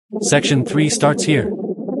Section 3 starts here.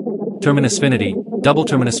 Terminusfinity, double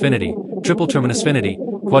terminusfinity, triple terminusfinity,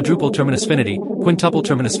 quadruple terminusfinity, quintuple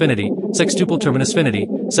terminusfinity, sextuple terminusfinity,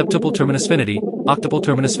 septuple terminusfinity, octuple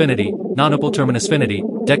terminusfinity, nonuple terminusfinity,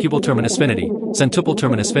 decuple terminusfinity, centuple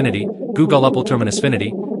terminusfinity, Giggoluple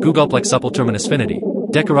terminusfinity, Giggolplexuple terminusfinity,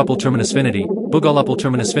 decaruple terminusfinity, Boogoluple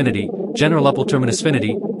terminusfinity, generaluple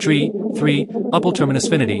terminusfinity, tree, 3, uple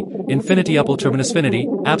terminusfinity, infinityuple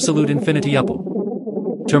terminusfinity, absolute infinityuple.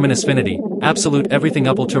 Terminusfinity, absolute everything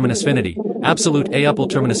uple terminusfinity, absolute a uple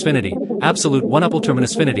terminusfinity, absolute 1 uple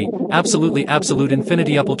terminusfinity, absolutely absolute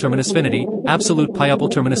infinity uple terminusfinity, absolute pi uple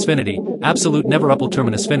terminusfinity, absolute never uple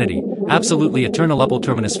terminusfinity, absolutely eternal uple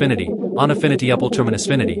terminusfinity, onfinity uple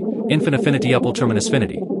terminusfinity, infinifinity uple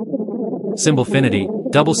terminusfinity.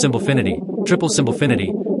 Symbolfinity, double symbolfinity, triple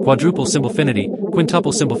symbolfinity, quadruple symbolfinity,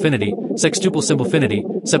 quintuple symbolfinity, sextuple symbolfinity,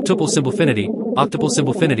 septuple symbolfinity, octuple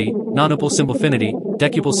symbolfinity, nonuple symbolfinity,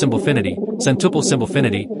 decuple symbolfinity, centuple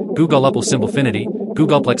symbolfinity, Giggoluple symbolfinity,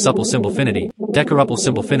 Giggolplexuple symbolfinity, decaruple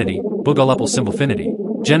symbolfinity, Boogoluple symbolfinity,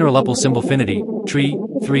 generaluple symbolfinity, tree,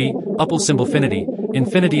 3, uple symbolfinity,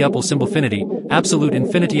 infinity uple symbolfinity, absolute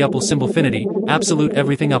infinity uple symbolfinity, absolute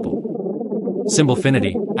everything uple.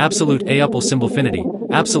 Symbolfinity, absolute a uple symbolfinity,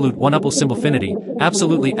 absolute 1 uple symbolfinity,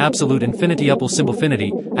 absolutely absolute infinity uple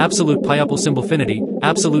symbolfinity, absolute pi uple symbolfinity,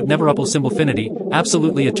 absolute never uple symbolfinity,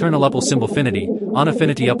 absolutely eternal uple symbolfinity,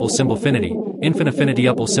 onfinity uple symbolfinity, infinifinity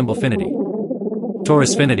uple symbolfinity.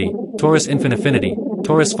 Torusfinity, Taurus infinifinity,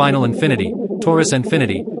 Taurus final infinity, Taurus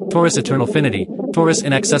infinity, Taurus eternalfinity, Taurus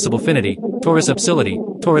inaccessible finity, Taurus absility,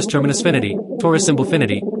 Taurus terminusfinity, Taurus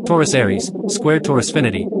symbolfinity, Taurus Aries, squared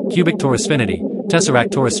Torusfinity, cubic Torusfinity, tesseract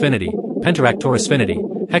Torusfinity, pentaract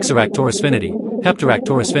Torusfinity, hexaract Torusfinity, heptaract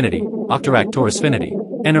Torusfinity, octaract Torusfinity,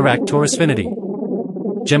 enaract Torusfinity.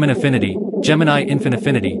 Geminifinity, Gemini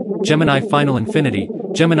infinifinity, Gemini final infinity,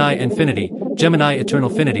 Gemini infinity, Gemini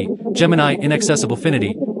eternalfinity, Gemini inaccessible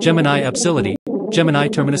finity, Gemini absility, Gemini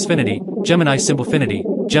terminusfinity, Gemini symbolfinity,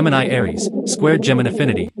 Gemini Aries, squared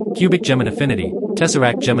Geminifinity, cubic Geminifinity,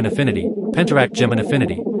 tesseract Geminifinity, pentaract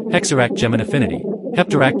Geminifinity, hexaract Geminifinity,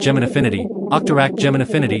 heptaract Geminifinity, octaract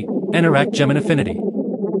Geminifinity, enaract Geminifinity.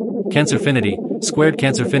 Cancerfinity, squared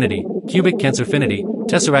Cancerfinity, cubic Cancerfinity,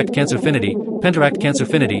 tesseract Cancerfinity, pentaract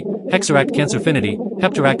Cancerfinity, hexaract Cancerfinity,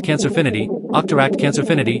 heptaract Cancerfinity, octaract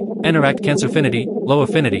Cancerfinity, enaract Cancerfinity, low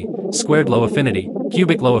affinity, squared low affinity,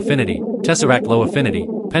 cubic low affinity, tesseract low affinity,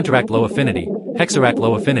 pentaract low affinity, hexaract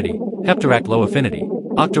low affinity, heptaract low affinity,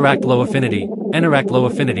 octaract low affinity, enaract low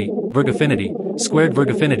affinity, Virgofinity, squared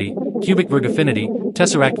Virgofinity, cubic Virgofinity,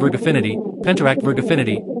 tesseract Virgofinity, pentaract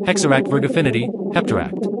Virgofinity, hexaract Virgofinity,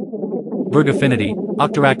 heptaract. Virgofinity,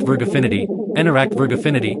 octaract Virgofinity, enaract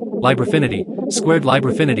Virgofinity, Librafinity, squared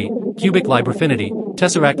Librafinity, cubic Librafinity,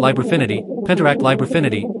 tesseract Librafinity, pentaract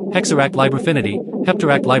Librafinity, hexaract Librafinity,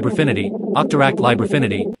 heptaract Librafinity, octaract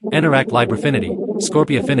Librafinity, enaract Librafinity,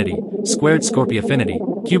 Scorpiofinity, squared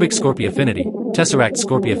Scorpiofinity, cubic Scorpiofinity, tesseract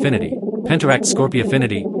Scorpiofinity, pentaract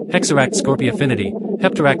Scorpiofinity, hexaract Scorpiofinity,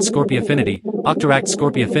 heptaract Scorpiofinity, octaract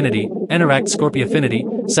Scorpiofinity, enaract Scorpiofinity,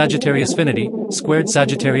 Sagittariusfinity, squared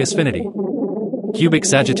Sagittariusfinity. Cubic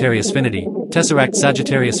Sagittariusfinity, tesseract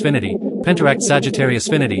Sagittariusfinity, pentaract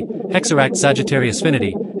Sagittariusfinity, hexaract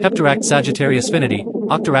Sagittariusfinity, heptaract Sagittariusfinity,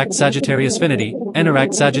 octaract Sagittariusfinity,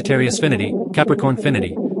 enaract Sagittariusfinity,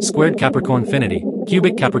 Capricornfinity, squared Capricornfinity,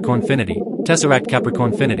 cubic Capricornfinity, tesseract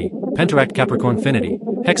Capricornfinity, pentaract Capricornfinity,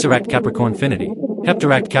 hexaract Capricornfinity,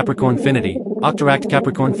 heptaract Capricornfinity, octaract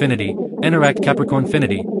Capricornfinity, enaract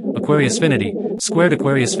Capricornfinity, Aquariusfinity, squared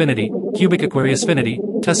Aquariusfinity, cubic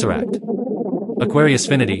Aquariusfinity, tesseract.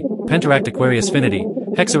 Aquariusfinity, pentaract Aquariusfinity,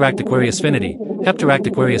 hexaract Aquariusfinity, heptaract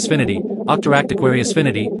Aquariusfinity, octaract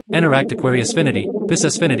Aquariusfinity, enaract Aquariusfinity,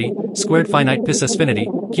 Piscisfinity, squared finite Piscisfinity,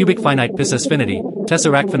 cubic finite Piscisfinity,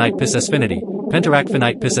 tesseract finite Piscisfinity, pentaract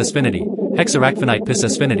finite Piscisfinity, hexaract finite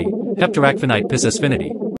Piscisfinity, heptaract finite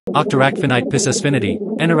Piscisfinity, octaract finite Piscisfinity,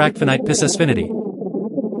 enaract finite Piscisfinity.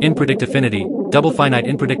 Impredictifinity, double finite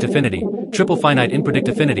impredictifinity, triple finite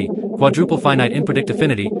impredictifinity, quadruple finite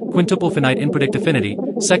impredictifinity, quintuple finite impredictifinity,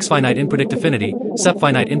 sex finite impredictifinity,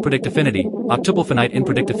 sepfinite impredictifinity, octuple finite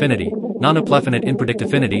impredictifinity, nonuplefinite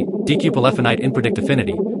impredictifinity, decuplefinite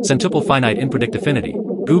impredictifinity, centuple finite impredictifinity,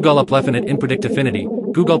 Giggoluplefinite impredictifinity,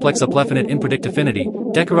 Giggolplexuplefinite impredictifinity,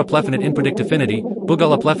 decaruplefinite impredictifinity,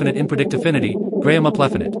 Boogoluplefinite impredictifinity,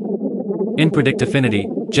 Grahamuplefinite. Impredictifinity,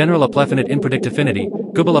 general uplefinite impredictifinity,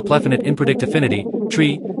 Giggoluplefinite impredictifinity,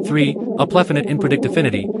 tree, 3, uplefinite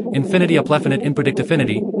impredictifinity, infinity uplefinite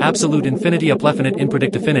impredictifinity, absolute infinity uplefinite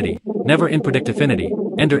impredictifinity, never impredictifinity,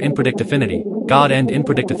 ender impredictifinity, God end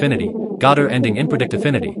impredictifinity, Godder ending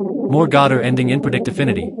impredictifinity, more Godder ending in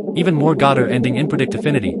Predictifinity, even more Godder ending in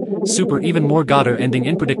Predictifinity, super even more Godder ending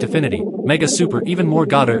in Predictifinity, mega super even more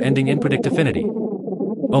Godder ending in Predictifinity.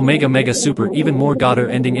 Omega mega super even more Godder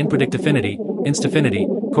ending in Predictifinity, Instafinity,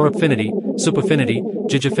 Corruptfinity, Superfinity,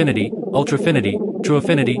 Gigifinity, Ultrafinity,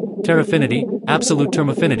 Truefinity, Terrafinity, Absolute Term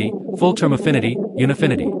Affinity, Full Term Affinity,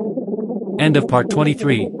 Unifinity. End of part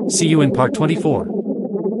 23, see you in part 24.